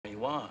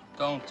You are?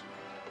 Don't.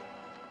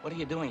 What are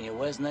you doing here?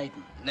 Where's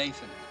Nathan?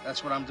 Nathan,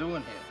 that's what I'm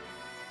doing here.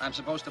 I'm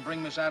supposed to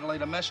bring Miss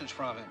Adelaide a message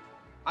from him.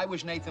 I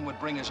wish Nathan would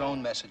bring his own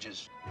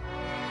messages.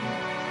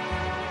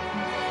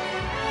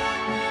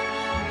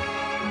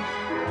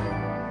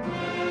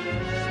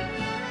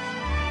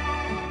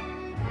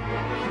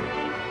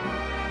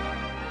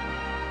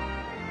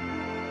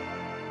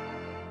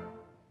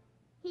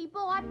 He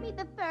bought me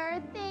the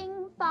fur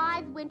thing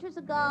 5 winters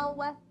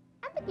ago, and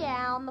the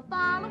gown the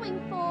following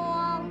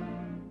fall.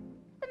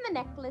 Then the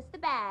necklace, the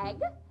bag,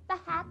 the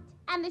hat,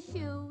 and the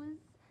shoes.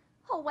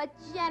 Oh, what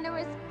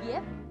generous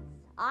gifts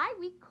I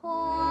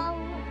recall.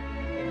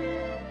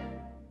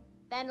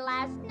 Then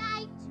last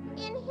night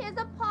in his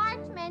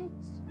apartment,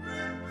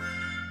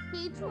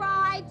 he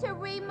tried to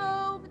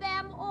remove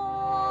them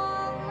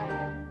all.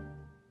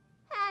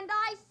 And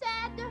I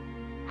said,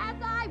 as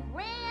I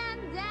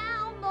ran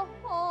down the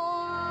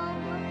hall,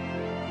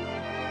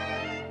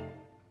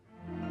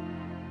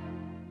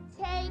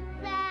 take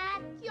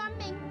back your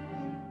mink,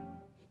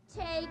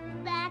 take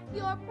back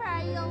your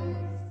pearls.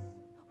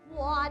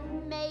 What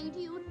made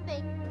you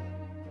think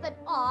that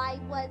I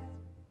was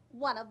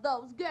one of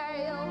those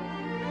girls?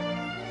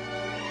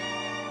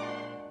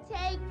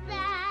 Take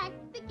back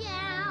the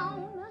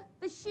gown,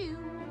 the shoes,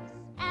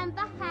 and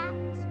the hat.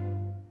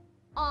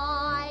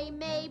 I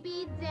may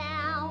be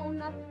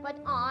down, but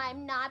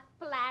I'm not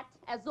flat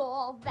as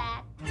all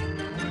that.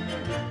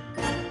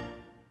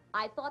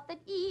 I thought that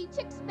each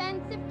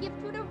expensive gift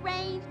you'd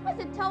arrange was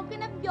a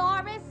token of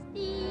your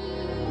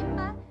esteem.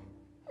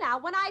 Now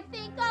when I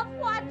think of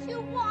what you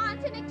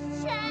want in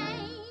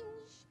exchange,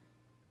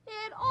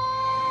 it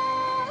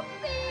all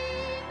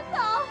seems a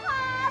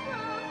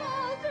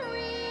horrible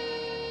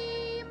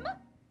dream.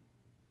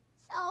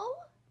 So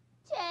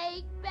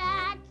take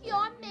back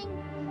your mink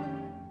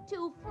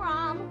to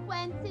from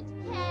whence it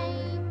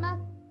came,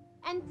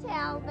 and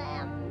tell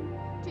them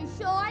to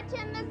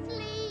shorten the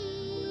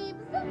sleeves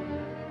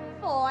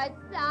for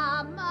some